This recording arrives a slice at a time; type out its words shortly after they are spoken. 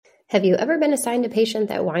Have you ever been assigned a patient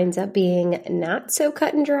that winds up being not so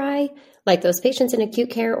cut and dry? Like those patients in acute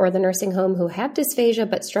care or the nursing home who have dysphagia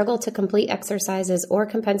but struggle to complete exercises or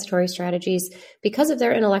compensatory strategies because of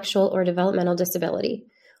their intellectual or developmental disability.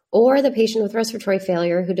 Or the patient with respiratory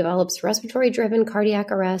failure who develops respiratory-driven cardiac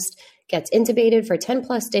arrest, gets intubated for 10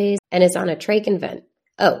 plus days, and is on a trach and vent.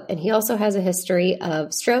 Oh, and he also has a history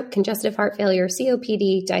of stroke, congestive heart failure,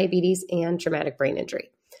 COPD, diabetes, and traumatic brain injury.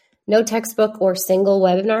 No textbook or single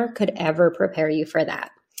webinar could ever prepare you for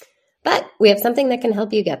that. But we have something that can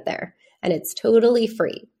help you get there, and it's totally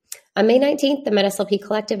free. On May 19th, the MedSLP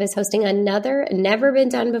Collective is hosting another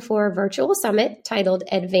never-been-done-before virtual summit titled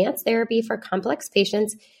Advanced Therapy for Complex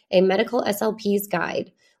Patients, a Medical SLP's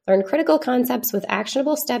Guide. Learn critical concepts with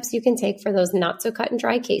actionable steps you can take for those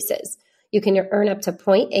not-so-cut-and-dry cases. You can earn up to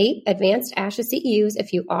 0.8 advanced ASHA CEUs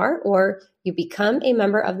if you are or you become a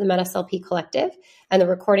member of the MedSLP Collective, and the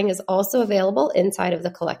recording is also available inside of the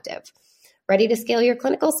collective. Ready to scale your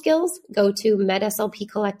clinical skills? Go to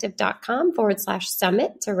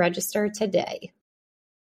medslpcollective.com/summit to register today.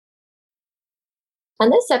 On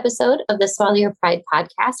this episode of the Swallow Your Pride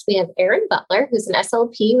podcast, we have Erin Butler, who's an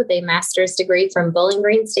SLP with a master's degree from Bowling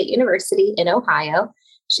Green State University in Ohio.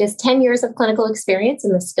 She has 10 years of clinical experience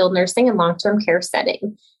in the skilled nursing and long-term care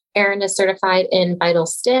setting. Erin is certified in vital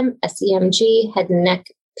stim, SEMG, head and neck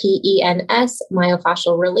PENS,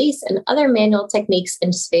 myofascial release, and other manual techniques in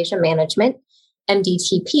dysphagia management,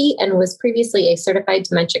 MDTP, and was previously a certified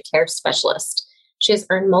dementia care specialist. She has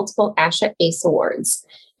earned multiple ASHA ACE awards.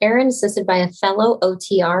 Erin, assisted by a fellow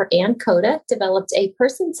OTR and CODA, developed a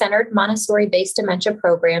person-centered Montessori-based dementia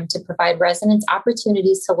program to provide residents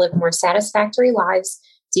opportunities to live more satisfactory lives,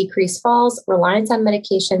 decrease falls, reliance on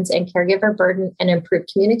medications and caregiver burden, and improve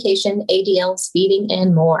communication, ADLs, feeding,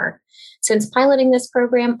 and more. Since piloting this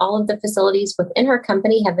program, all of the facilities within her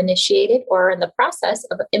company have initiated or are in the process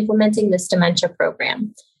of implementing this dementia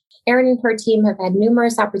program. Erin and her team have had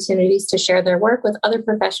numerous opportunities to share their work with other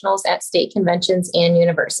professionals at state conventions and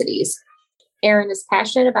universities. Erin is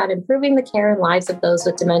passionate about improving the care and lives of those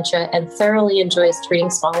with dementia and thoroughly enjoys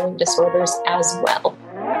treating swallowing disorders as well.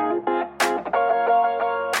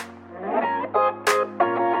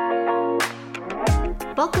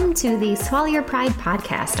 Welcome to the Swallow Your Pride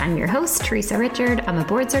podcast. I'm your host, Teresa Richard. I'm a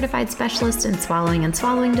board-certified specialist in swallowing and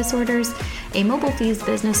swallowing disorders, a mobile fees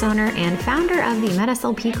business owner, and founder of the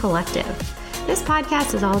MedSLP Collective. This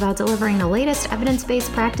podcast is all about delivering the latest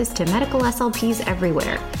evidence-based practice to medical SLPs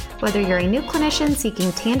everywhere. Whether you're a new clinician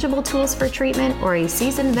seeking tangible tools for treatment or a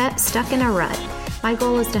seasoned vet stuck in a rut, my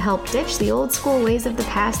goal is to help ditch the old school ways of the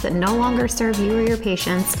past that no longer serve you or your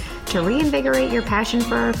patients, to reinvigorate your passion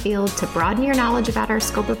for our field, to broaden your knowledge about our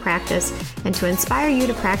scope of practice, and to inspire you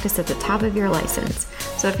to practice at the top of your license.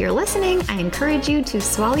 So if you're listening, I encourage you to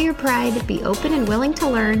swallow your pride, be open and willing to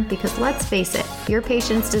learn, because let's face it, your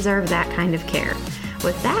patients deserve that kind of care.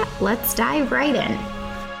 With that, let's dive right in.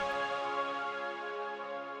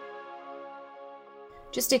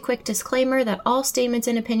 Just a quick disclaimer that all statements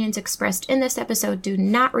and opinions expressed in this episode do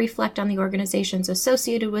not reflect on the organizations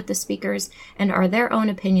associated with the speakers and are their own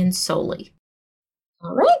opinions solely.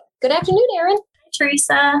 All right. Good afternoon, Erin. Hi,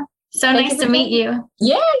 Teresa. So nice to meet you.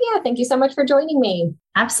 Yeah. Thank you so much for joining me.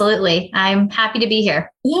 Absolutely. I'm happy to be here.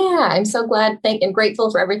 Yeah, I'm so glad and grateful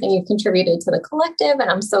for everything you've contributed to the collective. And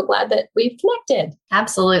I'm so glad that we've connected.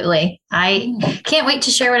 Absolutely. I can't wait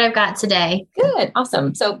to share what I've got today. Good.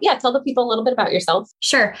 Awesome. So tell the people a little bit about yourself.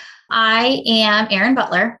 Sure. I am Erin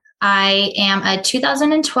Butler. I am a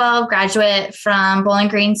 2012 graduate from Bowling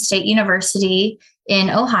Green State University in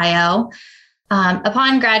Ohio.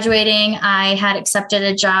 Upon graduating, I had accepted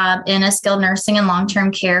a job in a skilled nursing and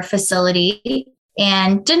long-term care facility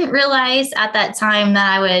and didn't realize at that time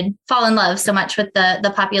that I would fall in love so much with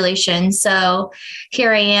the population. So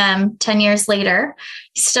here I am 10 years later,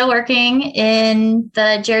 still working in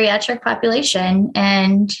the geriatric population.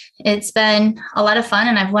 And it's been a lot of fun,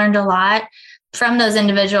 and I've learned a lot from those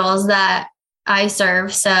individuals that I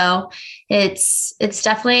serve. So it's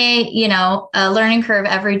definitely, a learning curve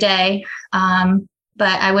every day.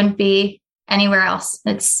 But I wouldn't be anywhere else.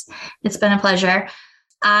 It's been a pleasure.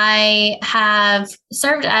 I have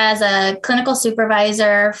served as a clinical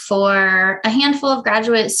supervisor for a handful of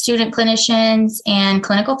graduate student clinicians and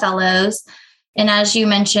clinical fellows. And as you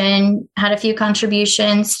mentioned, had a few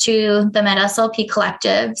contributions to the MedSLP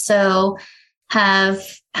Collective. So have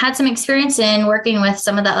had some experience in working with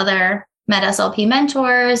some of the other MedSLP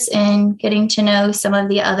mentors and getting to know some of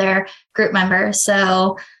the other group members.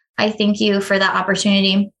 So I thank you for that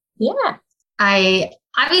opportunity. Yeah. I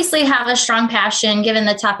obviously have a strong passion, given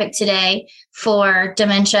the topic today, for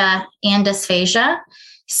dementia and dysphagia.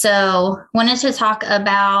 So wanted to talk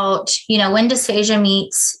about, when dysphagia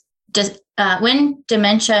meets, when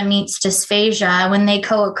dementia meets dysphagia, when they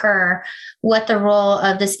co-occur, what the role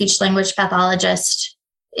of the speech language pathologist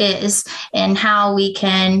is and how we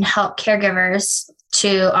can help caregivers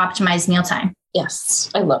to optimize mealtime. Yes,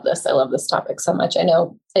 I love this. I love this topic so much. I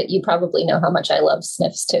know that you probably know how much I love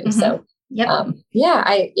SNFs too. Mm-hmm. So yep.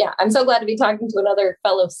 I'm so glad to be talking to another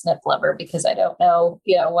fellow SNF lover because I don't know,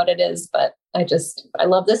 what it is, but I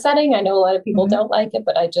love this setting. I know a lot of people don't like it,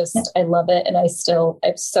 but I love it. And I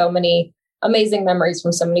have so many amazing memories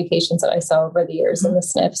from so many patients that I saw over the years in the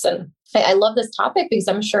SNFs. And I love this topic because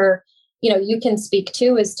I'm sure, you can speak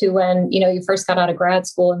to as to when, you first got out of grad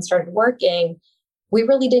school and started working, we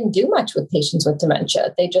really didn't do much with patients with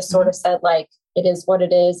dementia. They just sort of said like, it is what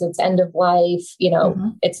it is. It's end of life.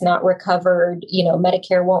 It's not recovered.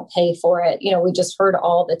 Medicare won't pay for it. We just heard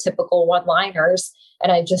all the typical one-liners.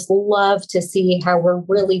 And I just love to see how we're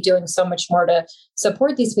really doing so much more to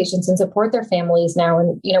support these patients and support their families now.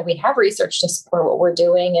 And, we have research to support what we're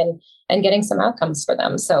doing and getting some outcomes for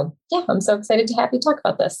them. So yeah, I'm so excited to have you talk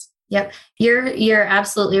about this. Yep. You're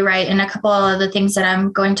absolutely right. And a couple of the things that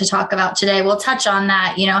I'm going to talk about today, we'll touch on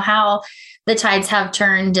that, how the tides have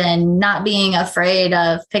turned and not being afraid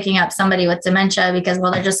of picking up somebody with dementia because,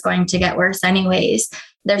 they're just going to get worse anyways.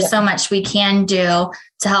 There's so much we can do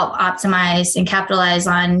to help optimize and capitalize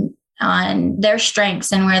on their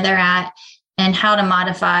strengths and where they're at and how to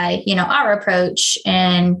modify, our approach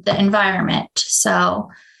and the environment. So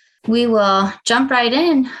we will jump right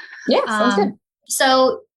in. Yeah, sounds good.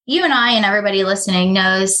 So you and I and everybody listening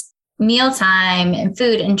knows mealtime and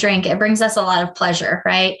food and drink, it brings us a lot of pleasure,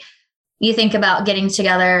 right? You think about getting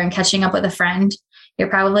together and catching up with a friend, you're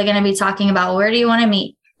probably going to be talking about where do you want to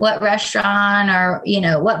meet? What restaurant or,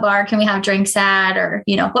 what bar can we have drinks at or,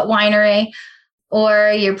 what winery?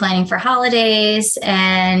 Or you're planning for holidays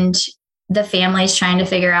and the family's trying to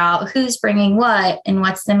figure out who's bringing what and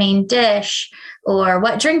what's the main dish or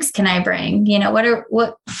what drinks can I bring?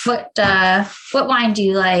 What wine do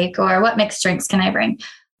you like or what mixed drinks can I bring?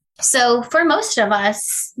 So for most of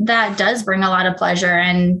us, that does bring a lot of pleasure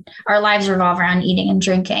and our lives revolve around eating and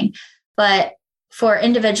drinking. But for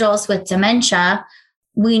individuals with dementia,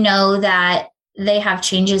 we know that they have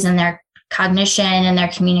changes in their cognition and their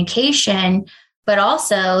communication, but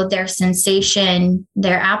also their sensation,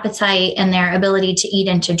 their appetite, and their ability to eat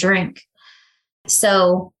and to drink.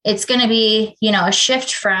 So it's going to be, a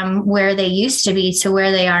shift from where they used to be to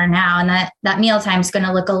where they are now. And that mealtime is going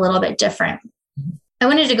to look a little bit different. I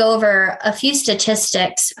wanted to go over a few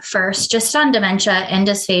statistics first, just on dementia and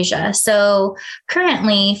dysphagia. So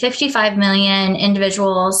currently 55 million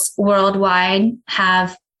individuals worldwide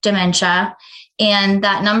have dementia, and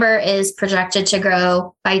that number is projected to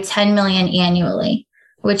grow by 10 million annually,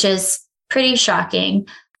 which is pretty shocking.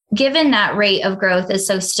 Given that rate of growth is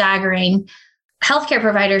so staggering, healthcare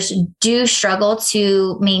providers do struggle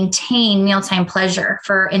to maintain mealtime pleasure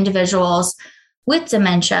for individuals with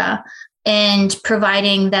dementia and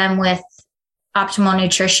providing them with optimal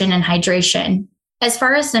nutrition and hydration. As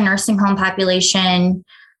far as the nursing home population,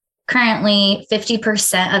 currently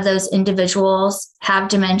 50% of those individuals have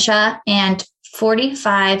dementia and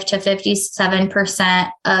 45 to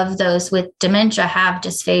 57% of those with dementia have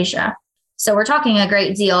dysphagia. So we're talking a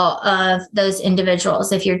great deal of those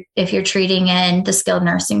individuals if you're treating in the skilled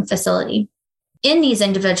nursing facility. In these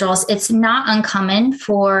individuals, it's not uncommon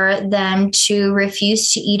for them to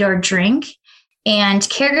refuse to eat or drink. And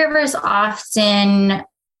caregivers often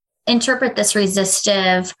interpret this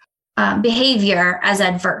resistive behavior as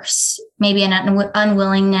adverse, maybe an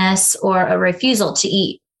unwillingness or a refusal to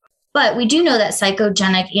eat. But we do know that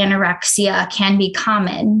psychogenic anorexia can be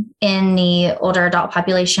common in the older adult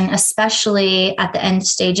population, especially at the end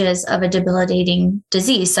stages of a debilitating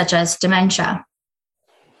disease such as dementia.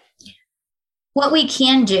 What we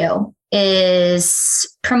can do is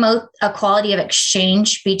promote a quality of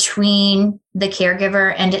exchange between the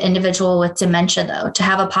caregiver and an individual with dementia, though, to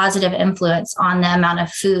have a positive influence on the amount of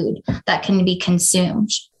food that can be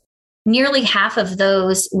consumed. Nearly half of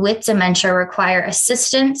those with dementia require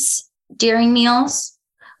assistance during meals,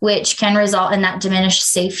 which can result in that diminished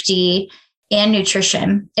safety and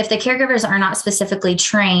nutrition if the caregivers are not specifically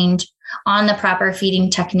trained on the proper feeding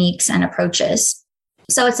techniques and approaches.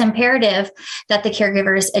 So it's imperative that the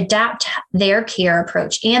caregivers adapt their care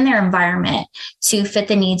approach and their environment to fit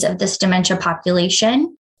the needs of this dementia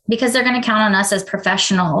population, because they're going to count on us as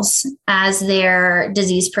professionals as their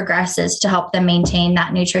disease progresses to help them maintain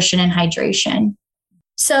that nutrition and hydration.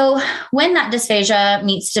 So when that dysphagia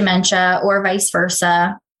meets dementia or vice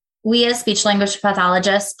versa, we as speech language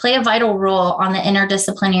pathologists play a vital role on the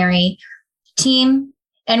interdisciplinary team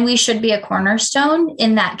And we should be a cornerstone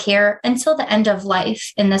in that care until the end of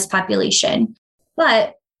life in this population.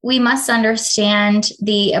 But we must understand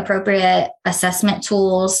the appropriate assessment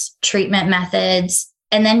tools, treatment methods,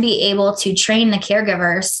 and then be able to train the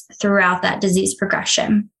caregivers throughout that disease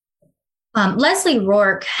progression. Leslie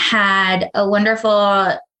Rourke had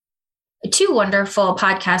two wonderful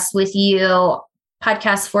podcasts with you,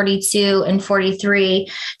 podcast 42 and 43,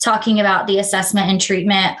 talking about the assessment and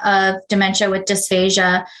treatment of dementia with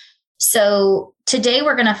dysphagia. So today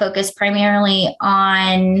we're going to focus primarily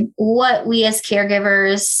on what we as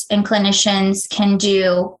caregivers and clinicians can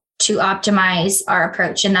do to optimize our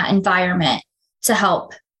approach in that environment to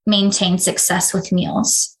help maintain success with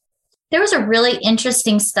meals. There was a really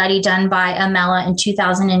interesting study done by Amela in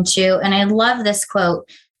 2002, and I love this quote.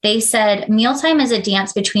 They said, mealtime is a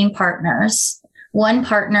dance between partners. One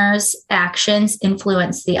partner's actions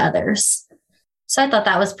influence the others. So I thought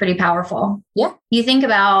that was pretty powerful. Yeah. You think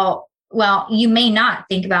about, well, you may not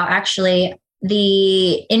think about actually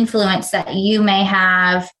the influence that you may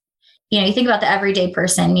have. You know, you think about the everyday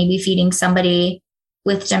person, maybe feeding somebody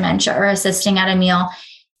with dementia or assisting at a meal,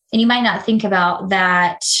 and you might not think about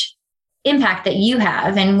that impact that you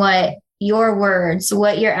have and what your words,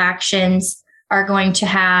 what your actions are going to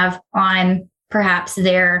have on perhaps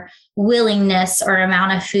their willingness or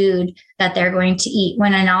amount of food that they're going to eat,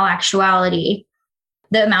 when in all actuality,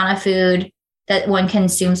 the amount of food that one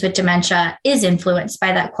consumes with dementia is influenced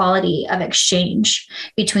by that quality of exchange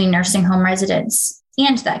between nursing home residents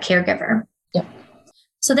and that caregiver. Yep.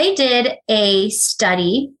 So they did a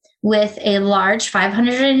study with a large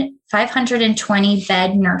 520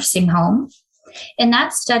 bed nursing home. And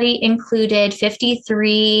that study included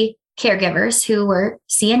 53 caregivers who were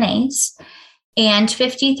CNAs and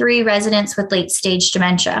 53 residents with late stage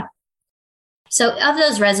dementia. So of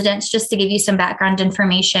those residents, just to give you some background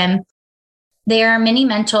information, their mini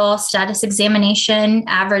mental status examination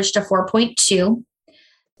averaged a 4.2.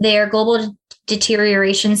 Their global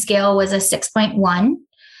deterioration scale was a 6.1.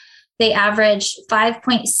 They averaged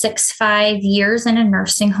 5.65 years in a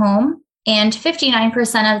nursing home, and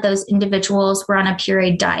 59% of those individuals were on a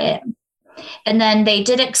pureed diet. And then they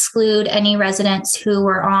did exclude any residents who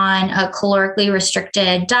were on a calorically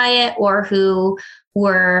restricted diet or who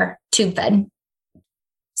were tube fed.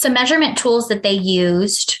 Some measurement tools that they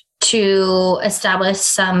used to establish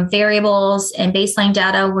some variables and baseline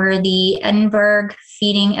data were the Edinburgh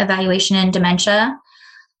Feeding Evaluation in Dementia,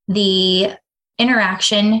 the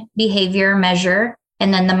Interaction Behavior Measure,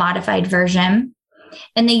 and then the modified version.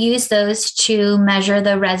 And they used those to measure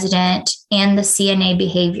the resident and the CNA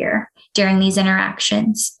behavior during these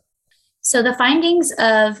interactions. So the findings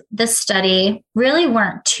of the study really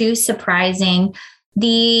weren't too surprising.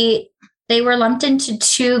 They were lumped into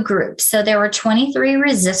two groups. So there were 23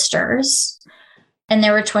 resistors and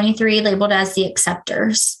there were 23 labeled as the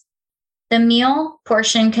acceptors. The meal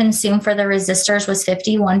portion consumed for the resistors was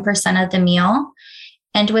 51% of the meal.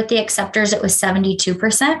 And with the acceptors, it was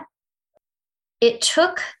 72%. It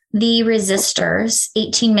took the resistors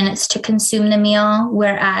 18 minutes to consume the meal,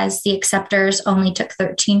 whereas the acceptors only took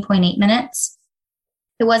 13.8 minutes.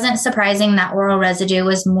 It wasn't surprising that oral residue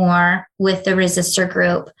was more with the resistor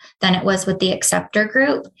group than it was with the acceptor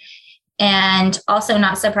group. And also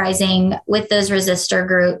not surprising with those resistor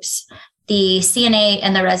groups, the CNA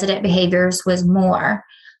and the resident behaviors was more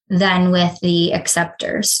than with the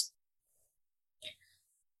acceptors.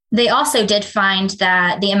 They also did find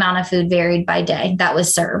that the amount of food varied by day that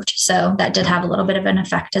was served. So that did have a little bit of an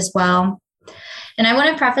effect as well. And I want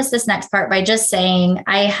to preface this next part by just saying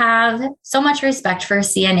I have so much respect for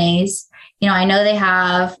CNAs. You know, I know they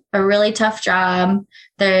have a really tough job.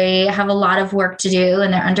 They have a lot of work to do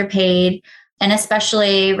and they're underpaid. And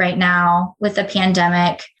especially right now with the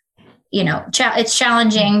pandemic, you know, it's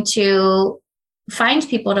challenging to find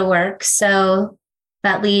people to work. So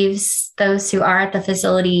that leaves those who are at the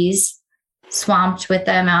facilities swamped with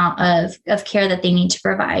the amount of care that they need to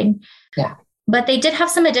provide. Yeah. But they did have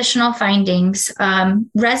some additional findings.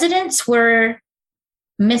 Residents were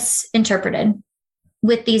misinterpreted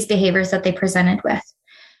with these behaviors that they presented with.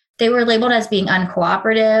 They were labeled as being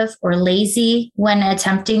uncooperative or lazy when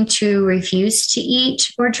attempting to refuse to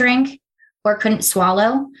eat or drink, or couldn't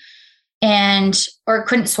swallow, or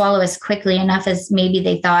couldn't swallow as quickly enough as maybe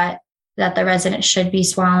they thought that the resident should be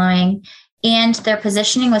swallowing, and their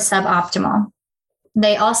positioning was suboptimal.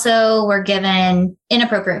 They also were given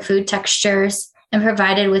inappropriate food textures and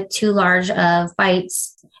provided with too large of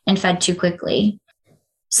bites and fed too quickly.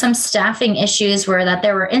 Some staffing issues were that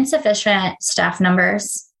there were insufficient staff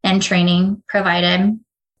numbers and training provided.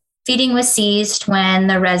 Feeding was seized when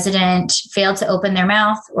the resident failed to open their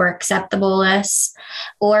mouth or accept the bolus,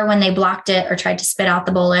 or when they blocked it or tried to spit out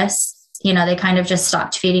the bolus. They kind of just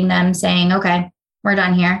stopped feeding them, saying, okay, we're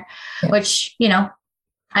done here, which,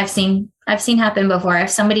 I've seen happen before.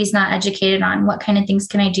 If somebody's not educated on what kind of things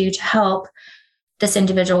can I do to help this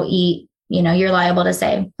individual eat, you're liable to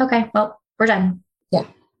say, okay, well, we're done. Yeah.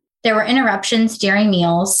 There were interruptions during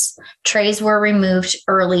meals. Trays were removed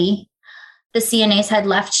early. The CNAs had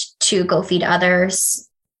left to go feed others.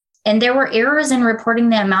 And there were errors in reporting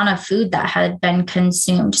the amount of food that had been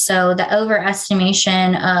consumed. So the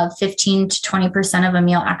overestimation of 15 to 20% of a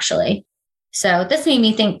meal, actually. So this made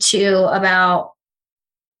me think too about,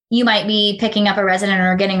 you might be picking up a resident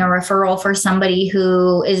or getting a referral for somebody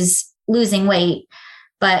who is losing weight.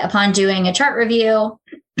 But upon doing a chart review,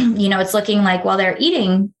 it's looking like, well, they're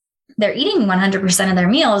eating 100% of their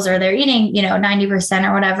meals, or they're eating, 90%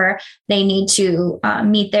 or whatever they need to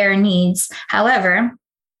meet their needs. However,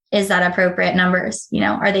 is that appropriate numbers?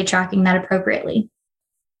 Are they tracking that appropriately?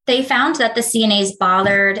 They found that the CNA's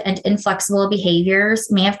bothered and inflexible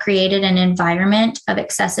behaviors may have created an environment of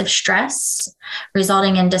excessive stress,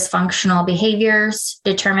 resulting in dysfunctional behaviors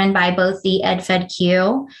determined by both the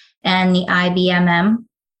EdFEDQ and the IBMM.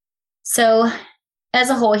 So as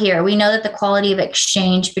a whole here, we know that the quality of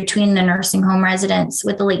exchange between the nursing home residents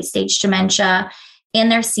with the late stage dementia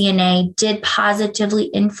and their CNA did positively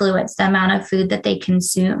influence the amount of food that they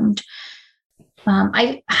consumed.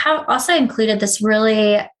 I have also included this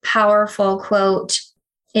really powerful quote.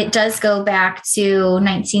 It does go back to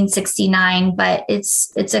 1969, but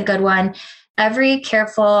it's a good one. Every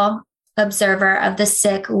careful observer of the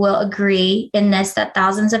sick will agree in this, that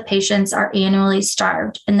thousands of patients are annually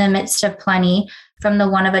starved in the midst of plenty, from the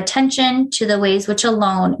want of attention to the ways which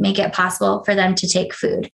alone make it possible for them to take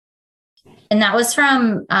food. And that was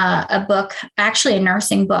from a book, actually a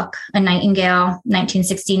nursing book, A Nightingale,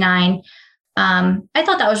 1969. I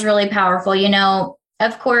thought that was really powerful.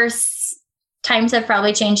 Of course, times have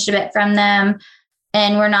probably changed a bit from them,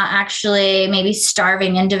 and we're not actually maybe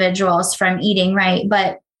starving individuals from eating, right?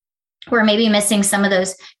 But we're maybe missing some of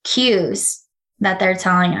those cues that they're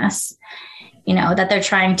telling us, that they're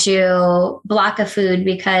trying to block a food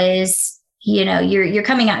because, you're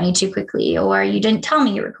coming at me too quickly, or you didn't tell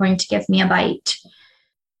me you were going to give me a bite.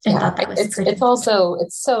 It's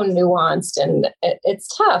so nuanced, and it's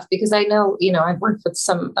tough because I know, I've worked with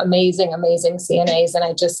some amazing CNAs, and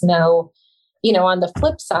I just know, on the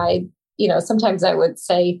flip side, sometimes I would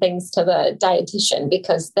say things to the dietitian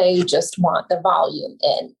because they just want the volume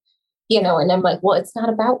in, and I'm like, well, it's not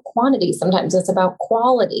about quantity. Sometimes it's about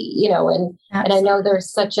quality, and I know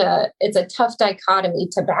there's it's a tough dichotomy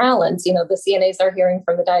to balance. The CNAs are hearing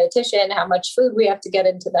from the dietitian how much food we have to get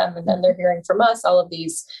into them. And then they're hearing from us all of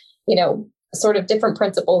these, sort of different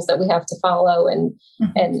principles that we have to follow, and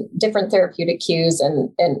different therapeutic cues. And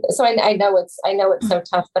so I know it's so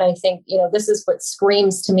tough, but I think, this is what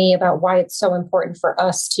screams to me about why it's so important for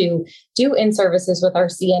us to do in-services with our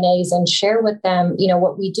CNAs and share with them,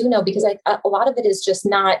 what we do know, because a lot of it is just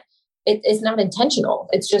it's not intentional.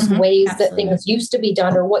 It's just ways that things used to be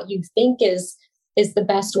done, or what you think is the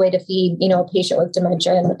best way to feed, a patient with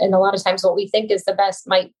dementia. And a lot of times what we think is the best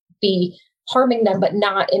might be harming them, but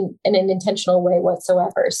not in an intentional way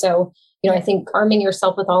whatsoever. So, I think arming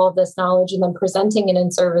yourself with all of this knowledge and then presenting it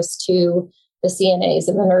in service to the CNAs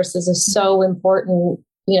and the nurses is so important,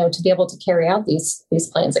 to be able to carry out these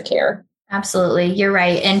plans of care. Absolutely. You're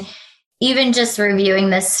right. And even just reviewing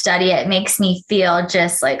this study, it makes me feel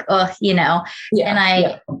just like, and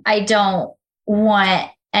I don't want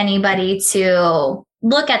anybody to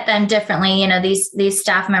look at them differently, these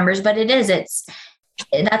staff members, but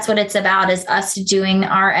that's what it's about, is us doing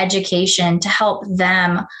our education to help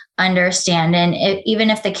them understand. And even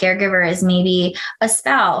if the caregiver is maybe a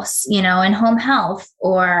spouse, in home health,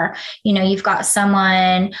 or, you've got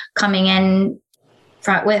someone coming in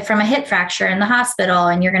from a hip fracture in the hospital,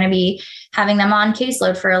 and you're going to be having them on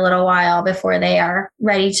caseload for a little while before they are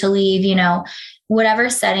ready to leave, whatever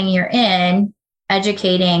setting you're in,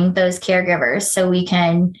 educating those caregivers so we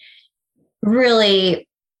can really,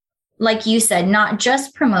 like you said, not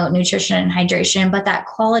just promote nutrition and hydration, but that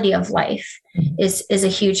quality of life is a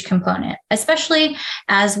huge component, especially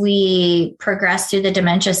as we progress through the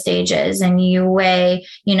dementia stages and you weigh,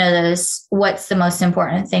 what's the most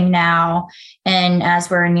important thing now. And as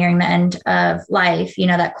we're nearing the end of life,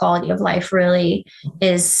 that quality of life really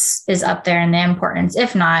is up there in the importance,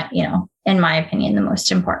 if not, in my opinion, the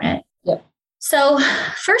most important. Yep. So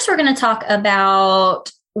first we're going to talk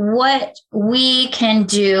about what we can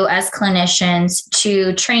do as clinicians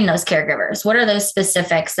to train those caregivers. What are those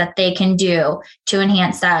specifics that they can do to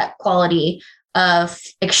enhance that quality of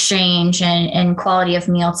exchange and quality of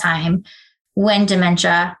mealtime when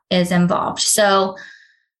dementia is involved? So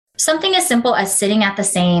something as simple as sitting at the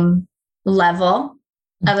same level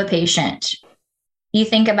of a patient. You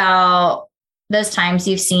think about those times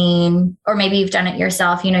you've seen, or maybe you've done it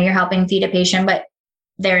yourself, you're helping feed a patient, but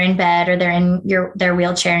they're in bed or they're in their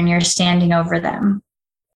wheelchair and you're standing over them.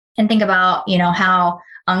 And think about, how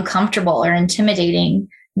uncomfortable or intimidating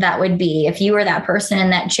that would be if you were that person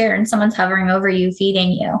in that chair and someone's hovering over you,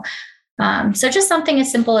 feeding you. So just something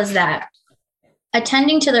as simple as that.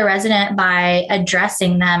 Attending to the resident by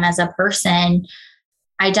addressing them as a person,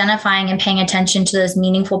 identifying and paying attention to those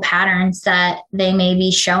meaningful patterns that they may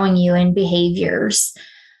be showing you in behaviors,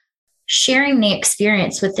 sharing the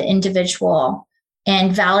experience with the individual,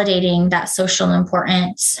 and validating that social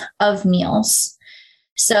importance of meals.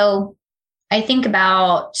 So I think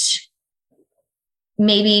about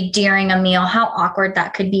maybe during a meal, how awkward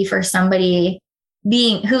that could be for somebody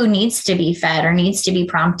who needs to be fed or needs to be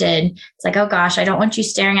prompted. It's like, oh gosh, I don't want you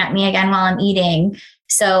staring at me again while I'm eating.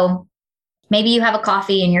 So maybe you have a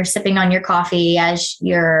coffee and you're sipping on your coffee as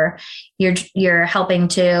you're helping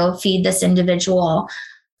to feed this individual.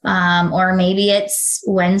 Or maybe it's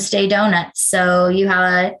Wednesday donuts. So you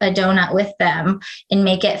have a donut with them and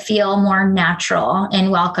make it feel more natural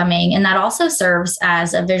and welcoming. And that also serves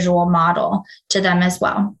as a visual model to them as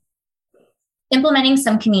well. Implementing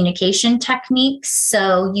some communication techniques.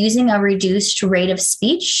 So using a reduced rate of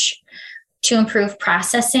speech to improve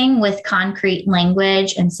processing with concrete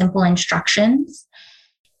language and simple instructions.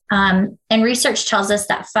 And research tells us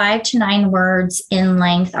that 5 to 9 words in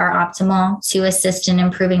length are optimal to assist in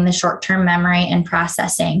improving the short-term memory and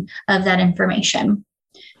processing of that information.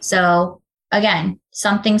 So again,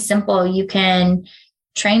 something simple you can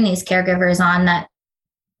train these caregivers on that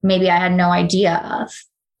maybe I had no idea of.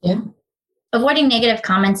 Yeah. Avoiding negative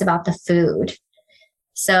comments about the food.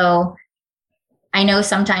 So I know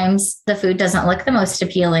sometimes the food doesn't look the most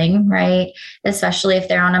appealing, right? Especially if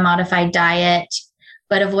they're on a modified diet.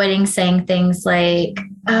 But avoiding saying things like,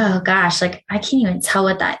 oh gosh, like I can't even tell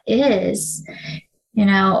what that is,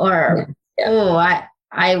 or, oh,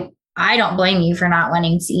 I don't blame you for not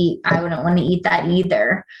wanting to eat. I wouldn't want to eat that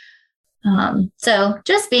either. So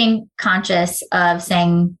just being conscious of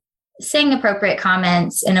saying appropriate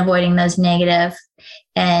comments and avoiding those negative.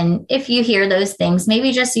 And if you hear those things,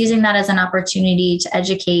 maybe just using that as an opportunity to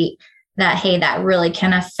educate that, hey, that really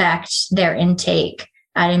can affect their intake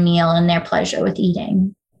at a meal and their pleasure with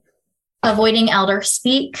eating. Avoiding elder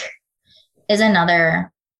speak is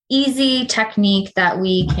another easy technique that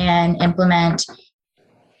we can implement.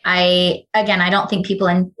 I don't think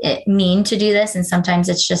people mean to do this, and sometimes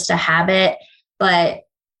it's just a habit, but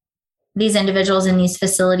these individuals in these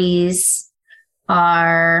facilities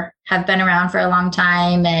have been around for a long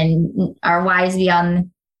time and are wise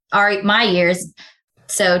beyond my years.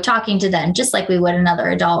 So talking to them just like we would another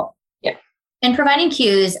adult. And providing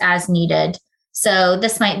cues as needed. So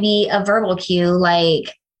this might be a verbal cue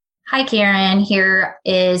like, hi, Karen, here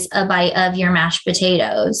is a bite of your mashed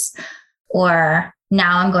potatoes. Or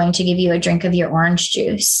now I'm going to give you a drink of your orange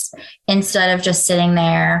juice, instead of just sitting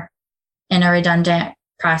there in a redundant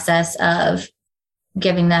process of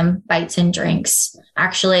giving them bites and drinks.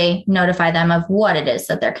 Actually notify them of what it is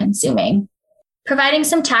that they're consuming. Providing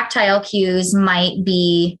some tactile cues might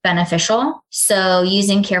be beneficial. So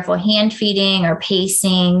using careful hand feeding or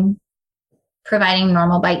pacing, providing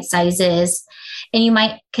normal bite sizes. And you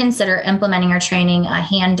might consider implementing or training a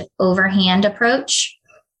hand over hand approach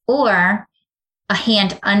or a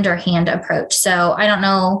hand under hand approach. So I don't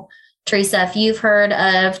know, Teresa, if you've heard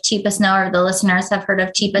of Teepa Snow, or the listeners have heard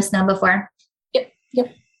of Teepa Snow before.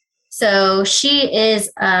 Yep. So she is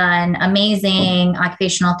an amazing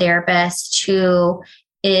occupational therapist who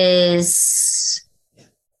is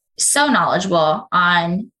so knowledgeable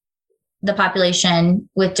on the population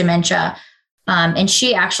with dementia. And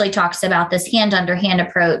she actually talks about this hand under hand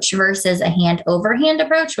approach versus a hand over hand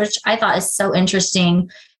approach, which I thought is so interesting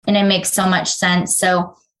and it makes so much sense.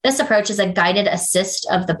 So this approach is a guided assist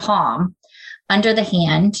of the palm under the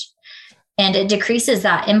hand, and it decreases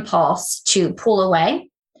that impulse to pull away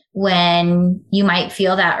when you might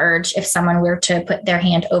feel that urge if someone were to put their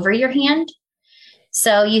hand over your hand.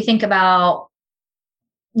 So you think about,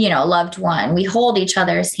 loved one, we hold each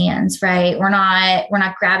other's hands, right? We're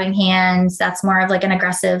not grabbing hands. That's more of like an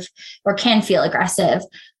aggressive, or can feel aggressive.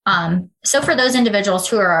 So for those individuals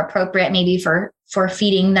who are appropriate, maybe for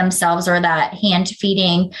feeding themselves or that hand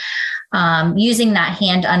feeding, using that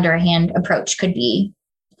hand under hand approach could be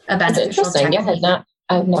a beneficial technique.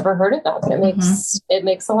 I've never heard of that, but it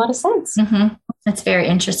makes a lot of sense. Mm-hmm. It's very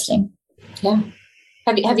interesting. Yeah.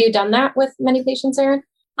 Have you done that with many patients, Erin?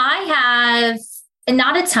 I have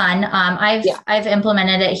not a ton. I've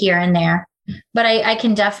implemented it here and there, but I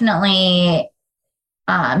can definitely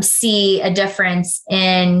see a difference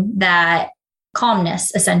in that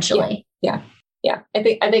calmness, essentially. Yeah. I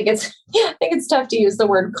think it's tough to use the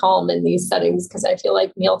word calm in these settings because I feel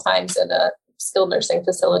like meal times in a skilled nursing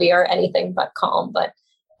facility are anything but calm. But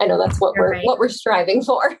I know that's what we're striving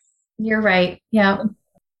for. You're right. Yeah.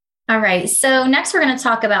 All right. So next we're going to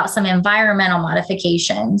talk about some environmental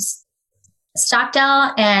modifications.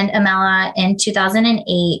 Stockdale and Amela in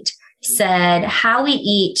 2008 said how we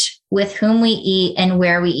eat, with whom we eat, and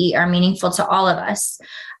where we eat are meaningful to all of us,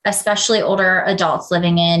 especially older adults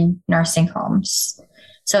living in nursing homes.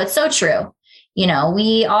 So it's so true.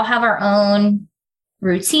 We all have our own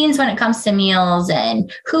routines when it comes to meals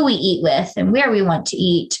and who we eat with and where we want to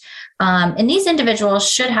eat. And these individuals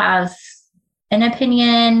should have an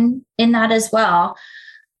opinion in that as well.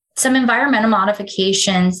 Some environmental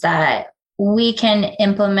modifications that we can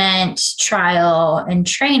implement, trial, and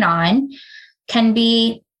train on can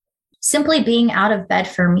be simply being out of bed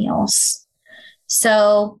for meals.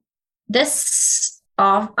 So this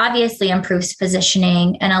obviously improves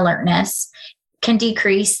positioning and alertness, can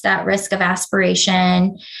decrease that risk of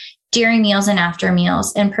aspiration during meals and after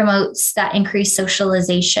meals, and promotes that increased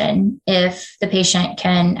socialization if the patient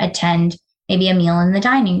can attend maybe a meal in the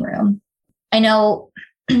dining room. I know,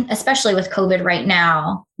 especially with COVID right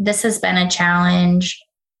now, this has been a challenge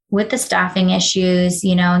with the staffing issues,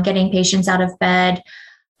 and getting patients out of bed.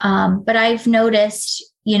 But I've noticed,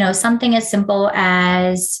 something as simple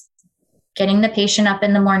as getting the patient up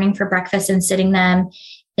in the morning for breakfast and sitting them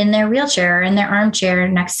in their wheelchair, in their armchair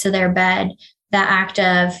next to their bed, that act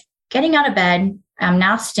of getting out of bed, I'm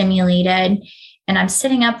now stimulated and I'm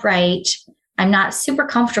sitting upright. I'm not super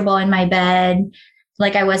comfortable in my bed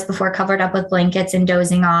like I was before, covered up with blankets and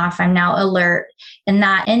dozing off. I'm now alert. And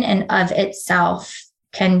that in and of itself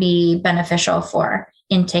can be beneficial for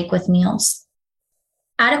intake with meals.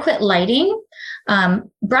 Adequate lighting.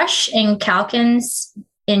 Brush and Calkins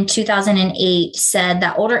in 2008 said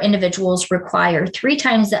that older individuals require 3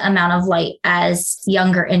 times the amount of light as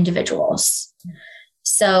younger individuals.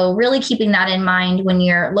 So really keeping that in mind when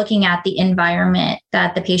you're looking at the environment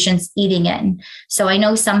that the patient's eating in. So I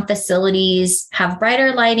know some facilities have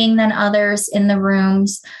brighter lighting than others in the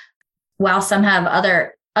rooms, while some have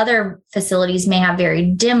other facilities may have very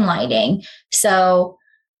dim lighting. So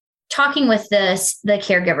talking with the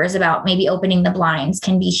caregivers about maybe opening the blinds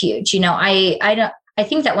can be huge. I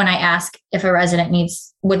think that when I ask if a resident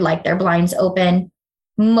would like their blinds open,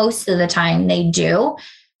 most of the time they do.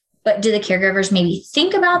 But do the caregivers maybe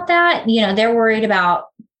think about that? They're worried about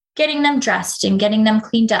getting them dressed and getting them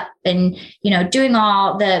cleaned up and, doing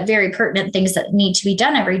all the very pertinent things that need to be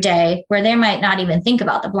done every day, where they might not even think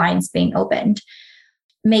about the blinds being opened.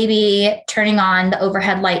 Maybe turning on the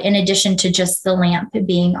overhead light in addition to just the lamp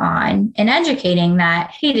being on, and educating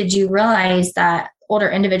that, hey, did you realize that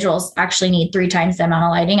older individuals actually need 3 times the amount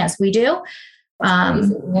of lighting as we do?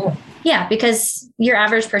 Because your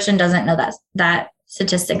average person doesn't know that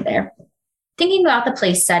statistic there. Thinking about the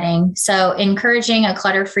place setting. So encouraging a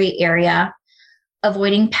clutter-free area,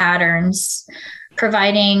 avoiding patterns,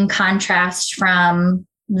 providing contrast from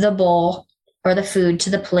the bowl or the food to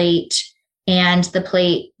the plate, and the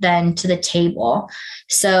plate then to the table.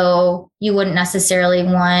 So you wouldn't necessarily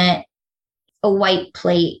want a white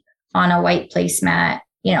plate on a white placemat,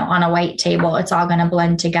 on a white table. It's all going to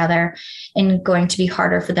blend together and going to be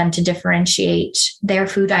harder for them to differentiate their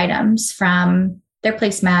food items from their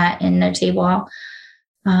placemat and their table.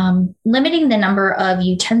 Limiting the number of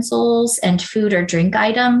utensils and food or drink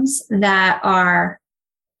items that are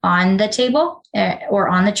on the table or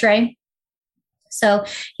on the tray. So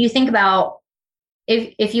you think about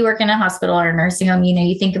if you work in a hospital or a nursing home,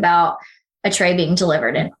 you think about a tray being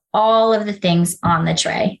delivered and all of the things on the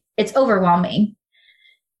tray. It's overwhelming.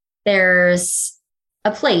 There's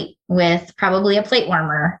a plate with probably a plate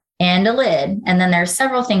warmer and a lid. And then there's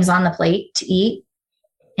several things on the plate to eat.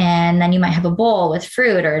 And then you might have a bowl with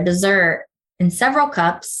fruit or dessert and several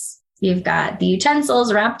cups. You've got the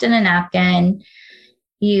utensils wrapped in a napkin.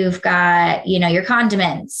 You've got, your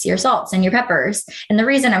condiments, your salts and your peppers. And the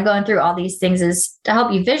reason I'm going through all these things is to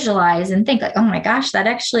help you visualize and think like, oh my gosh, that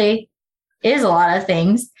actually is a lot of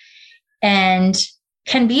things, and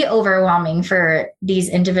can be overwhelming for these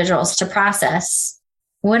individuals to process.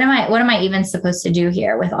 What am I even supposed to do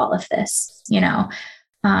here with all of this?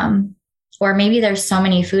 Or maybe there's so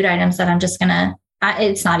many food items that I'm just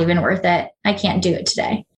it's not even worth it. I can't do it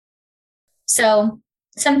today. So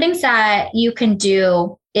some things that you can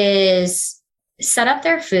do is set up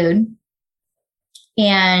their food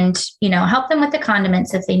and, help them with the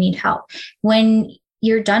condiments if they need help. When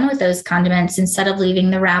you're done with those condiments, instead of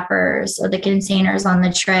leaving the wrappers or the containers on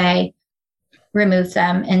the tray, remove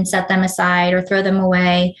them and set them aside or throw them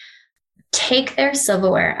away. Take their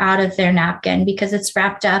silverware out of their napkin because it's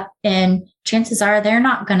wrapped up, and chances are they're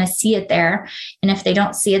not going to see it there. And if they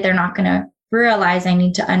don't see it, they're not going to realize I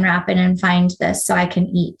need to unwrap it and find this so I can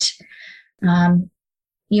eat.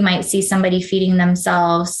 You might see somebody feeding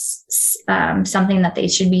themselves something that they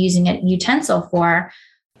should be using a utensil for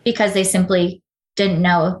because they simply didn't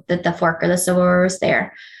know that the fork or the silverware was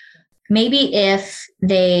there. Maybe if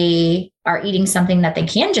they are eating something that they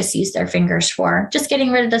can just use their fingers for, just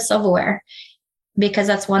getting rid of the silverware, because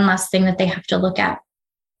that's one less thing that they have to look at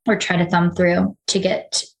or try to thumb through to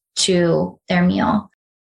get to their meal.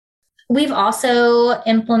 We've also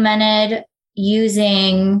implemented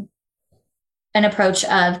using an approach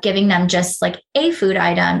of giving them just like a food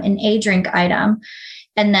item and a drink item,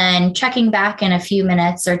 and then checking back in a few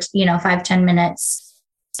minutes or, 5-10 minutes,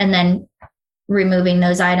 and then removing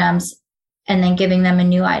those items and then giving them a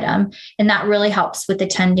new item. And that really helps with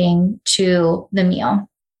attending to the meal.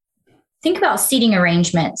 Think about seating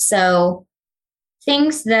arrangement. So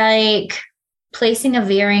things like placing a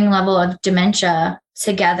varying level of dementia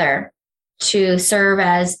together to serve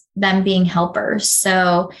as them being helpers.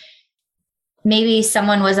 So maybe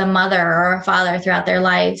someone was a mother or a father throughout their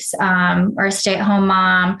lives, or a stay-at-home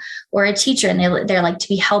mom or a teacher, and they're like to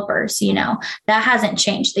be helpers. That hasn't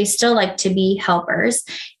changed. They still like to be helpers.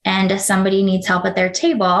 And if somebody needs help at their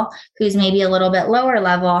table, who's maybe a little bit lower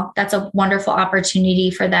level, that's a wonderful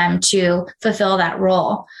opportunity for them to fulfill that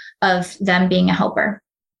role of them being a helper.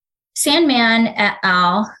 Sandman et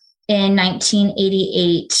al. In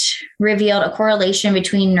 1988 revealed a correlation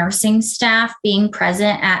between nursing staff being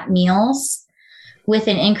present at meals with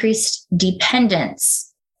an increased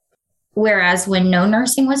dependence, whereas when no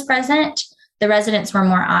nursing was present, the residents were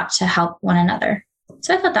more apt to help one another.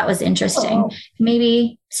 So I thought that was interesting.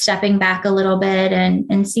 Maybe stepping back a little bit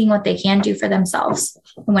and seeing what they can do for themselves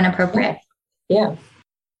when appropriate. Yeah.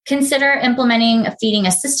 Consider implementing feeding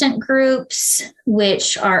assistant groups,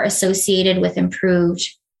 which are associated with improved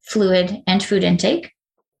fluid and food intake.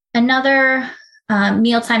 Another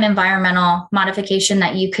mealtime environmental modification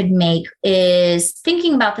that you could make is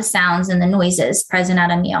thinking about the sounds and the noises present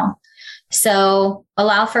at a meal. So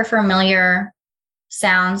allow for familiar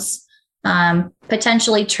sounds,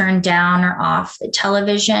 potentially turn down or off the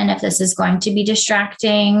television if this is going to be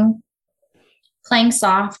distracting, playing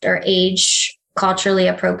soft or age culturally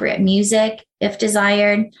appropriate music if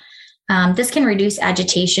desired. This can reduce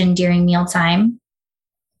agitation during mealtime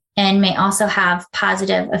and may also have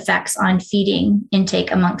positive effects on feeding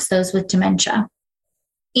intake amongst those with dementia.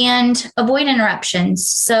 And avoid interruptions.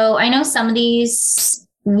 So I know some of these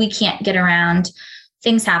we can't get around.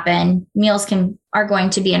 Things happen. Meals are going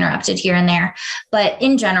to be interrupted here and there. But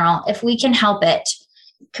in general, if we can help it,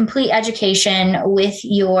 complete education with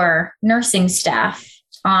your nursing staff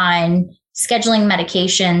on scheduling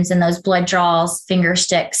medications and those blood draws, finger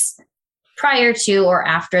sticks prior to or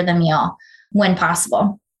after the meal when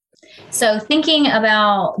possible. So thinking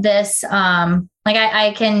about this,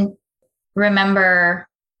 I can remember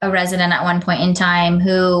a resident at one point in time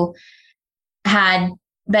who had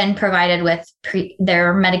been provided with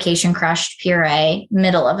their medication crushed puree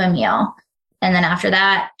middle of a meal. And then after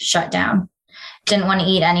that, shut down. Didn't want to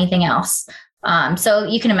eat anything else. So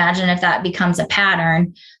you can imagine if that becomes a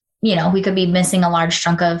pattern, we could be missing a large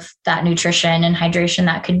chunk of that nutrition and hydration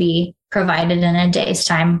that could be provided in a day's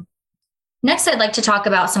time. Next, I'd like to talk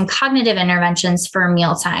about some cognitive interventions for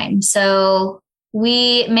mealtime. So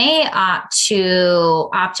we may opt to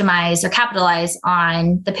optimize or capitalize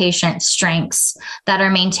on the patient's strengths that are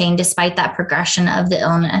maintained despite that progression of the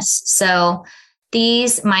illness. So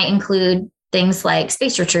these might include things like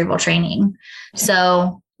space retrieval training.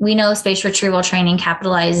 So we know space retrieval training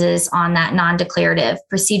capitalizes on that non-declarative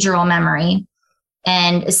procedural memory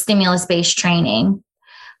and stimulus-based training,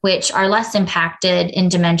 which are less impacted in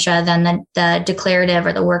dementia than the declarative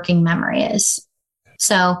or the working memory is.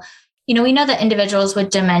 So, we know that individuals with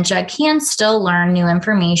dementia can still learn new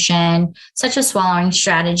information, such as swallowing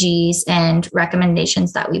strategies and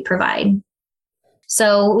recommendations that we provide.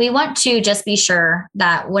 So we want to just be sure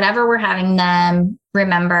that whatever we're having them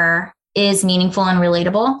remember is meaningful and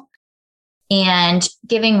relatable, and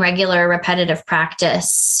giving regular repetitive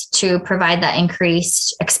practice to provide that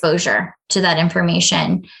increased exposure to that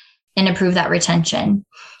information and improve that retention.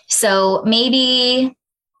 So maybe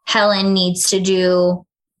Helen needs to do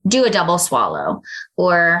do a double swallow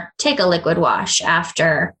or take a liquid wash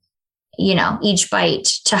after, each bite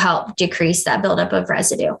to help decrease that buildup of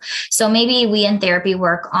residue. So maybe we in therapy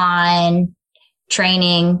work on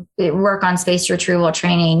spaced retrieval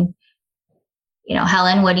training.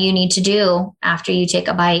 Helen, what do you need to do after you take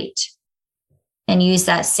a bite? And use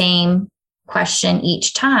that same question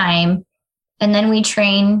each time. And then we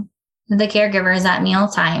train the caregivers at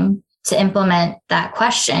mealtime to implement that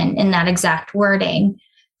question in that exact wording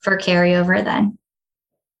for carryover then.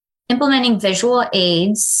 Implementing visual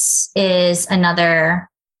aids is another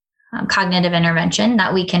cognitive intervention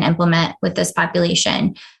that we can implement with this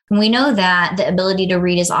population. And we know that the ability to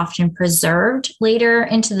read is often preserved later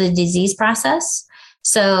into the disease process.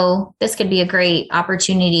 So this could be a great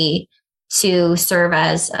opportunity to serve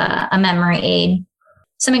as a memory aid.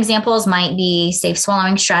 Some examples might be safe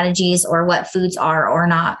swallowing strategies or what foods are or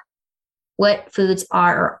not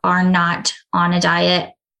on a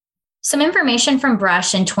diet. Some information from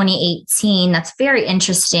Brush in 2018 that's very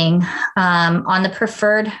interesting on the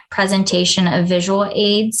preferred presentation of visual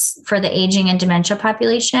aids for the aging and dementia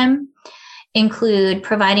population include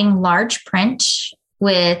providing large print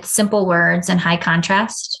with simple words and high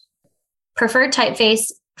contrast. Preferred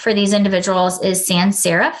typeface for these individuals is sans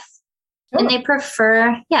serif. Oh. And they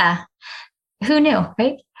prefer, who knew,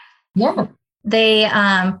 right? Yeah. They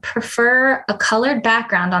prefer a colored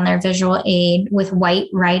background on their visual aid with white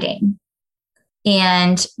writing.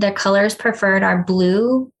 And the colors preferred are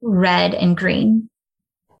blue, red, and green.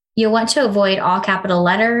 You'll want to avoid all capital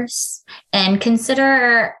letters and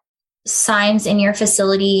consider signs in your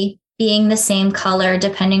facility being the same color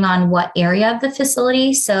depending on what area of the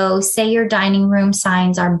facility. So say your dining room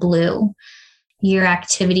signs are blue, your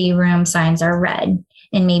activity room signs are red,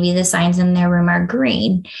 and maybe the signs in their room are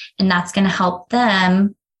green. And that's going to help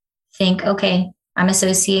them think, okay, I'm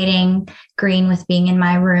associating green with being in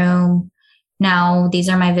my room. Now, these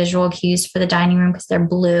are my visual cues for the dining room because they're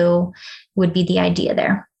blue, would be the idea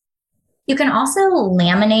there. You can also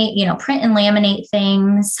laminate, print and laminate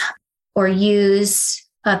things or use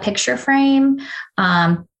a picture frame.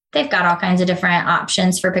 They've got all kinds of different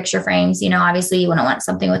options for picture frames. Obviously you wouldn't want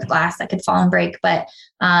something with glass that could fall and break, but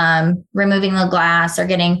removing the glass or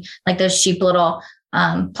getting like those cheap little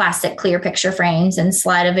plastic clear picture frames and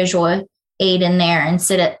slide a visual aid in there and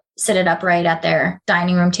sit it upright at their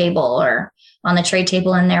dining room table or on the tray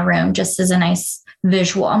table in their room, just as a nice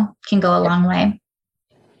visual can go a long way.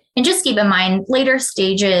 And just keep in mind, later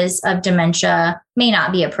stages of dementia may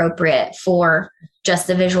not be appropriate for just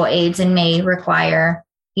the visual aids and may require,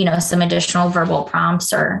 some additional verbal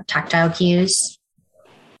prompts or tactile cues.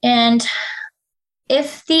 And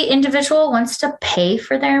if the individual wants to pay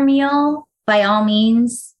for their meal, by all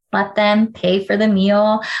means, let them pay for the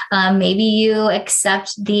meal. Maybe you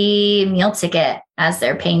accept the meal ticket as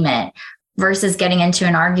their payment versus getting into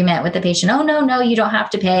an argument with the patient. Oh, no, you don't have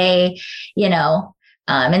to pay,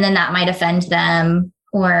 and then that might offend them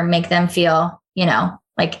or make them feel,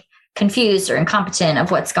 like confused or incompetent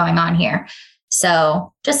of what's going on here.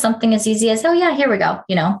 So just something as easy as, oh yeah, here we go.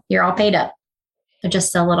 You're all paid up. So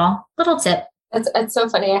just a little tip. It's so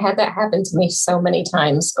funny. I had that happen to me so many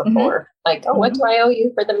times before. Mm-hmm. Like, oh, what do I owe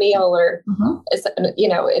you for the meal? Or,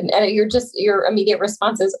 and your immediate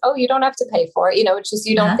response is, oh, you don't have to pay for it. It's just,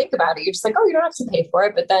 you don't think about it. You're just like, oh, you don't have to pay for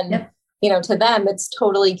it. But then, to them, it's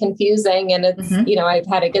totally confusing. And it's, I've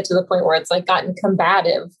had to get to the point where it's like gotten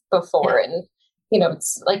combative before. Yeah. And,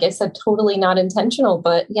 it's like I said, totally not intentional,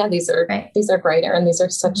 but these are great, and these are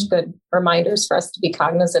such good reminders for us to be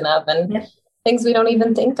cognizant of and things we don't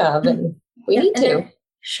even think of. And we need to.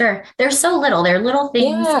 Sure. They're so little. They're little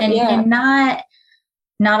things and not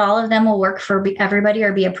all of them will work for everybody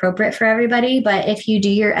or be appropriate for everybody. But if you do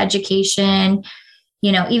your education,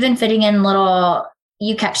 even fitting in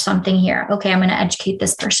you catch something here. Okay, I'm going to educate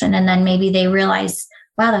this person. And then maybe they realize,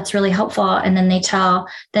 wow, that's really helpful. And then they tell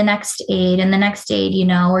the next aide and the next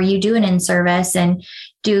aide, or you do an in-service and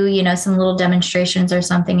do, some little demonstrations or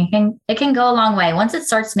something. It can go a long way. Once it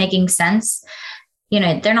starts making sense,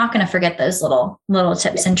 they're not going to forget those little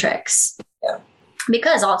tips and tricks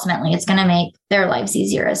because ultimately it's going to make their lives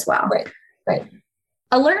easier as well. Right.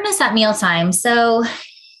 Alertness at mealtime. So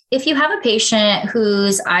if you have a patient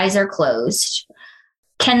whose eyes are closed,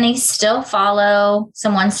 can they still follow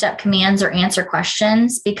some one-step commands or answer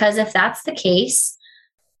questions? Because if that's the case,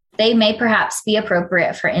 they may perhaps be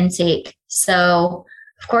appropriate for intake. So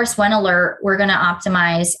of course, when alert, we're going to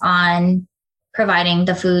optimize on providing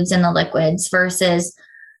the foods and the liquids versus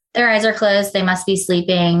their eyes are closed. They must be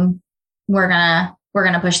sleeping. We're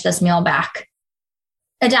going to push this meal back.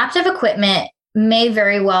 Adaptive equipment may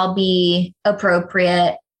very well be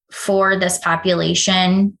appropriate for this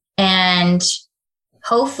population. And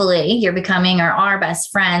hopefully you're becoming or are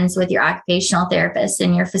best friends with your occupational therapist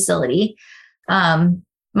in your facility.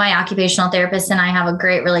 My occupational therapist and I have a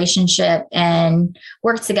great relationship and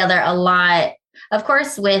work together a lot, of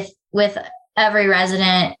course, with every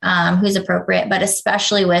resident who's appropriate, but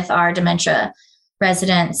especially with our dementia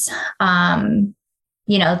residents.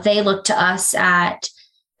 They look to us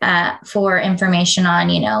for information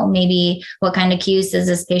on, maybe what kind of cues does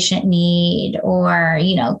this patient need? Or,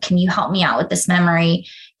 can you help me out with this memory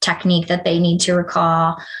technique that they need to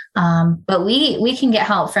recall? But we can get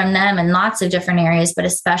help from them in lots of different areas, but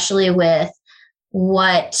especially with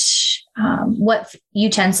what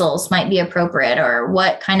utensils might be appropriate, or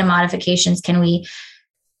what kind of modifications can we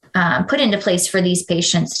put into place for these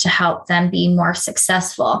patients to help them be more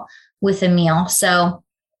successful with a meal. So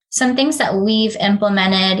some things that we've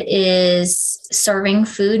implemented is serving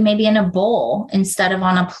food maybe in a bowl instead of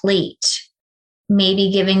on a plate,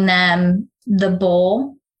 maybe giving them the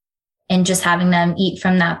bowl and just having them eat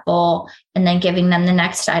from that bowl, and then giving them the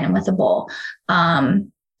next item with a bowl.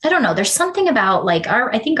 I don't know. There's something about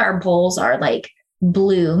I think our bowls are like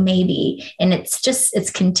blue maybe, and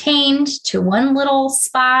it's contained to one little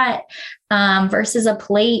spot versus a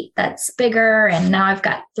plate that's bigger. And now I've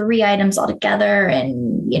got 3 items all together,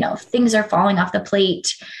 and, things are falling off the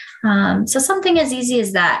plate. So something as easy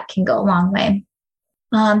as that can go a long way.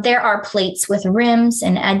 There are plates with rims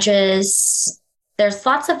and edges. There's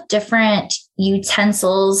lots of different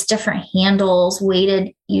utensils, different handles,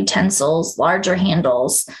 weighted utensils, larger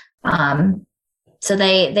handles. So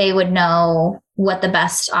they would know what the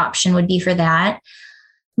best option would be for that.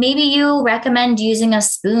 Maybe you recommend using a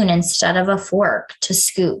spoon instead of a fork to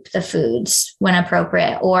scoop the foods when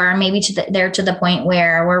appropriate, or maybe to the point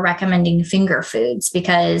where we're recommending finger foods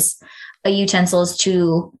because a utensil is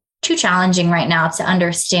too challenging right now to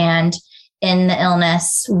understand in the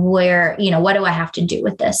illness where, what do I have to do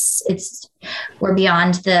with this? We're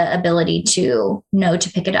beyond the ability to know to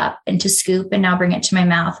pick it up and to scoop and now bring it to my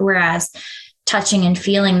mouth. Whereas touching and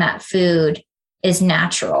feeling that food is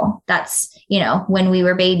natural. That's, when we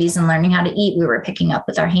were babies and learning how to eat, we were picking up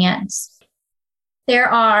with our hands. There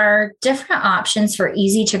are different options for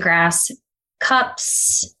easy to grasp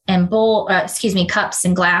cups and cups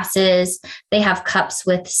and glasses. They have cups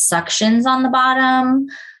with suctions on the bottom.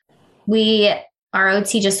 Our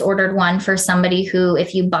OT just ordered one for somebody who,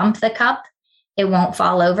 if you bump the cup, it won't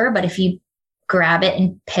fall over. But if you grab it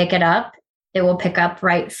and pick it up, it will pick up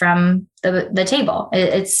right from the table.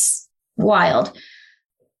 It's wild.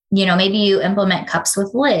 Maybe you implement cups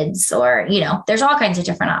with lids, or, there's all kinds of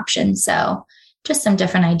different options. So just some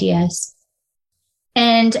different ideas.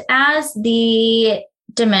 And as the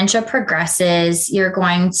dementia progresses, you're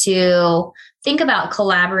going to think about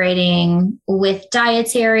collaborating with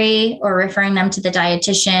dietary or referring them to the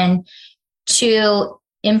dietitian to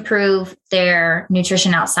improve their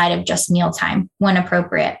nutrition outside of just mealtime when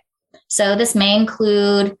appropriate. So this may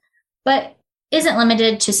include, but isn't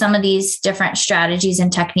limited to, some of these different strategies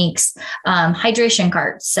and techniques, hydration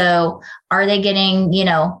carts. So are they getting,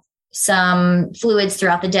 some fluids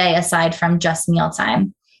throughout the day aside from just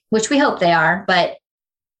mealtime, which we hope they are, but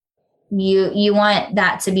you want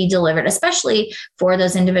that to be delivered, especially for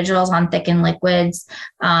those individuals on thickened liquids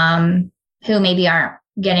who maybe aren't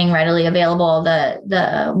getting readily available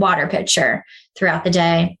the water pitcher throughout the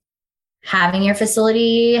day. Having your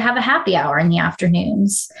facility have a happy hour in the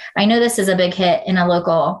afternoons. I know this is a big hit in a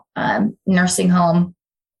local nursing home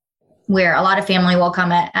where a lot of family will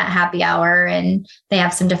come at happy hour, and they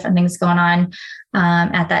have some different things going on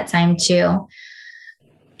at that time too.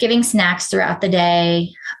 Giving snacks throughout the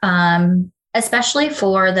day, especially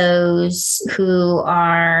for those who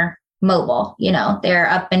are mobile, they're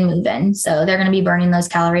up and moving. So they're going to be burning those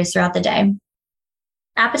calories throughout the day.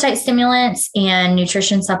 Appetite stimulants and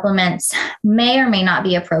nutrition supplements may or may not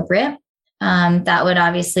be appropriate. That would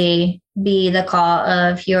obviously be the call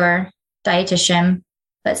of your dietitian,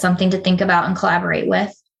 but something to think about and collaborate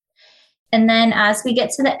with. And then as we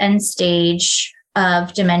get to the end stage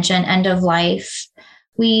of dementia and end of life,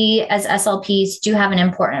 we as SLPs do have an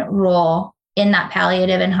important role in that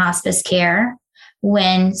palliative and hospice care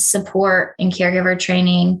when support and caregiver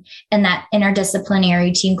training and that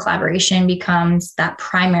interdisciplinary team collaboration becomes that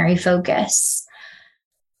primary focus.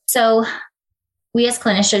 So we as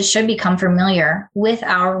clinicians should become familiar with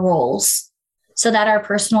our roles so that our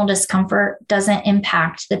personal discomfort doesn't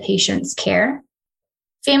impact the patient's care.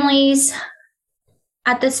 Families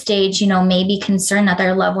at this stage, may be concerned that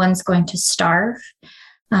their loved one's going to starve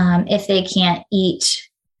if they can't eat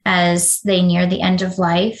as they near the end of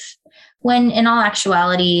life. when in all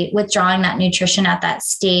actuality, withdrawing that nutrition at that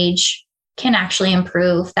stage can actually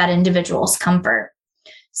improve that individual's comfort.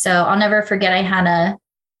 So I'll never forget, I had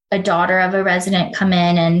a daughter of a resident come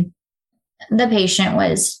in, and the patient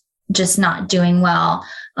was just not doing well,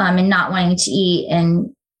 and not wanting to eat.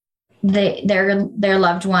 And their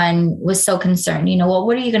loved one was so concerned, well,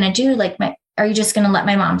 what are you going to do? Like, are you just going to let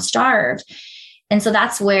my mom starve? And so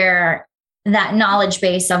that's where that knowledge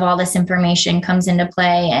base of all this information comes into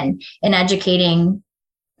play, and educating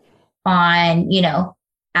on,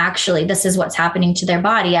 actually this is what's happening to their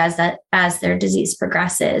body as their disease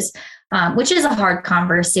progresses, which is a hard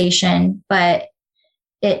conversation, but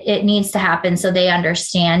it needs to happen so they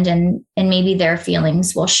understand, and maybe their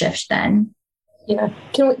feelings will shift then. Yeah.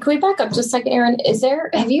 Can we back up just a second, Erin?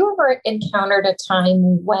 Have you ever encountered a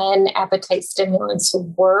time when appetite stimulants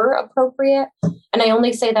were appropriate? And I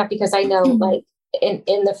only say that because I know, like,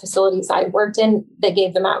 in the facilities I worked in, they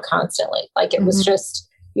gave them out constantly. Like, it was just,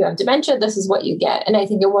 you have dementia, this is what you get. And I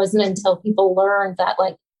think it wasn't until people learned that,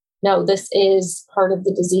 like, no, this is part of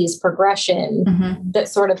the disease progression, that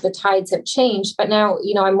sort of the tides have changed. But now,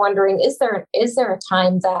 I'm wondering, is there a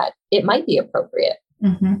time that it might be appropriate?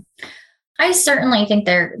 I certainly think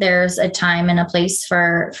there's a time and a place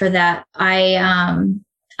for that. I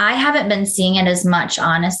haven't been seeing it as much,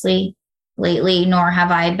 honestly, lately, nor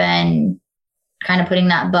have I been kind of putting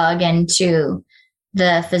that bug into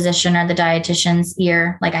the physician or the dietitian's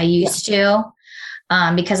ear like I used to,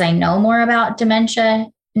 because I know more about dementia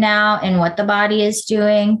now and what the body is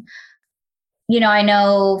doing. I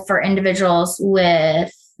know for individuals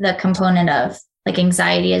with the component of like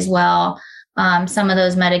anxiety as well, some of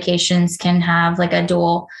those medications can have like a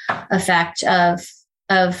dual effect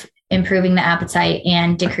of improving the appetite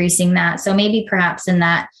and decreasing that. So maybe perhaps in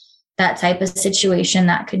that type of situation,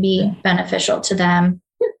 that could be beneficial to them.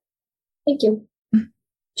 Thank you.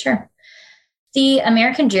 Sure. The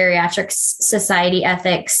American Geriatric Society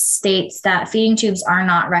ethics states that feeding tubes are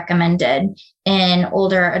not recommended in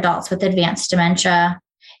older adults with advanced dementia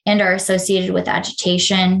and are associated with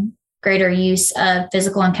agitation, greater use of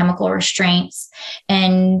physical and chemical restraints,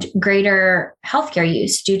 and greater healthcare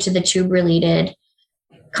use due to the tube-related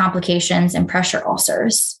complications and pressure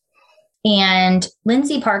ulcers. And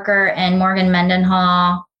Lindsay Parker and Morgan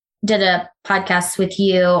Mendenhall did a podcast with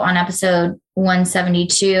you on episode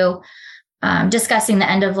 172, discussing the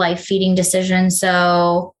end-of-life feeding decision.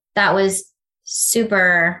 So that was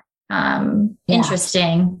super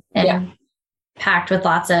interesting and packed with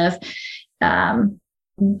lots of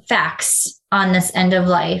facts on this end of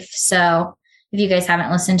life. So if you guys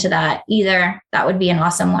haven't listened to that either, that would be an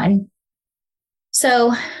awesome one.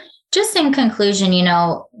 So just in conclusion,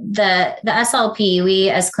 the SLP, we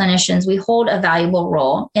as clinicians, we hold a valuable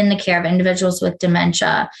role in the care of individuals with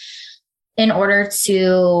dementia in order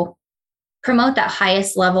to promote that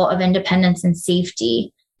highest level of independence and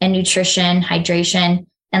safety and nutrition, hydration,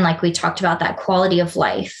 and like we talked about, that quality of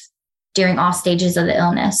life during all stages of the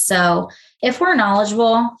illness. So if we're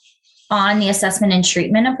knowledgeable on the assessment and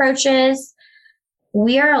treatment approaches,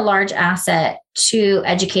 we are a large asset to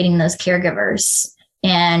educating those caregivers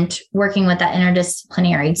and working with that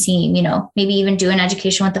interdisciplinary team, maybe even doing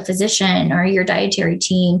education with the physician or your dietary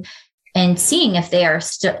team and seeing if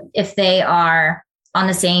they are on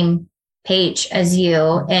the same page as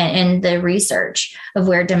you and the research of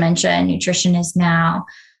where dementia and nutrition is now.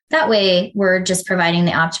 That way, we're just providing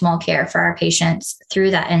the optimal care for our patients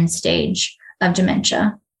through that end stage of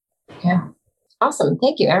dementia. Yeah. Awesome.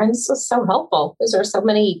 Thank you, Erin. This was so helpful. Those are so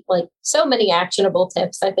many actionable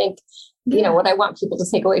tips. I think, what I want people to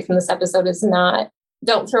take away from this episode is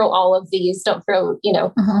don't throw all of these, don't throw,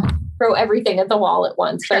 throw everything at the wall at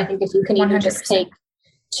once. Sure. But I think if you can even 100%. Just take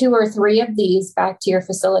 2 or 3 of these back to your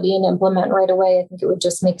facility and implement right away, I think it would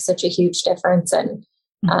just make such a huge difference. And,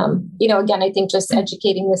 again, I think just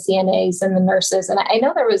educating the CNAs and the nurses. And I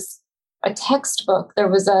know there was a textbook. There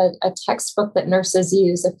was a textbook that nurses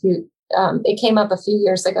use it came up a few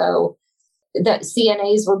years ago that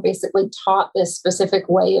CNAs were basically taught this specific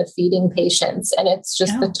way of feeding patients. And it's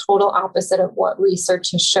just the total opposite of what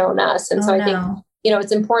research has shown us. And I think,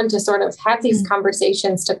 it's important to sort of have these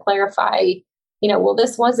conversations to clarify, well,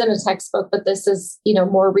 this wasn't a textbook, but this is,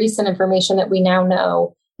 more recent information that we now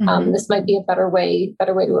know. This might be a better way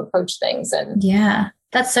to approach things. And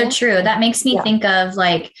that's so true. That makes me think of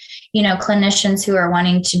clinicians who are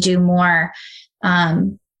wanting to do more,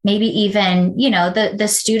 maybe even, the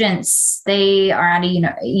students, they are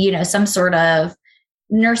at some sort of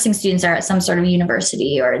nursing students are at some sort of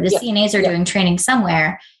university, or the CNAs are doing training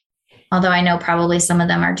somewhere. Although I know probably some of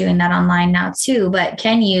them are doing that online now too, but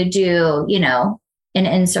can you do, an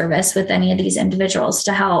in-service with any of these individuals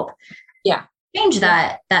to help change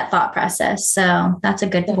that thought process. So that's a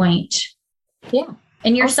good point. Yeah.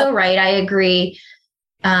 And you're so right. I agree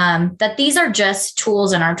that these are just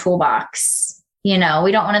tools in our toolbox. We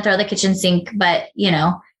don't want to throw the kitchen sink, but,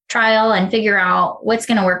 trial and figure out what's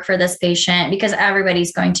going to work for this patient, because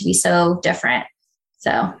everybody's going to be so different.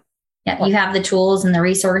 So yeah, you have the tools and the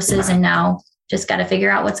resources, and now just got to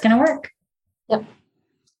figure out what's going to work. Yep.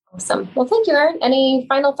 Awesome. Well, thank you, Erin. Any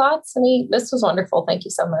final thoughts? This was wonderful. Thank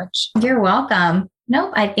you so much. You're welcome.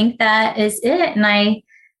 Nope. I think that is it. And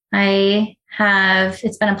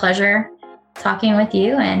it's been a pleasure talking with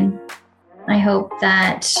you, and I hope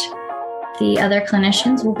that the other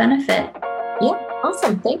clinicians will benefit. Yeah.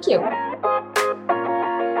 Awesome. Thank you.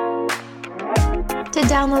 To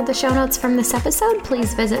download the show notes from this episode,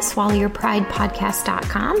 please visit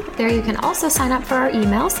swallowyourpridepodcast.com. There you can also sign up for our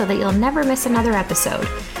email so that you'll never miss another episode.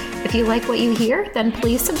 If you like what you hear, then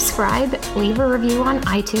please subscribe, leave a review on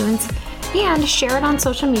iTunes, and share it on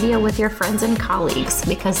social media with your friends and colleagues,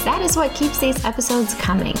 because that is what keeps these episodes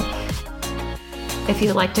coming. If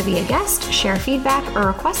you'd like to be a guest, share feedback, or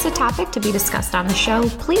request a topic to be discussed on the show,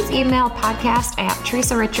 please email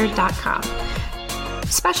podcast@teresarichard.com.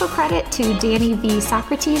 Special credit to Danny V.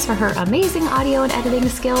 Socrates for her amazing audio and editing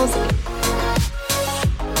skills.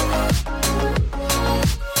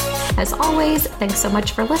 As always, thanks so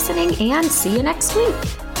much for listening, and see you next week.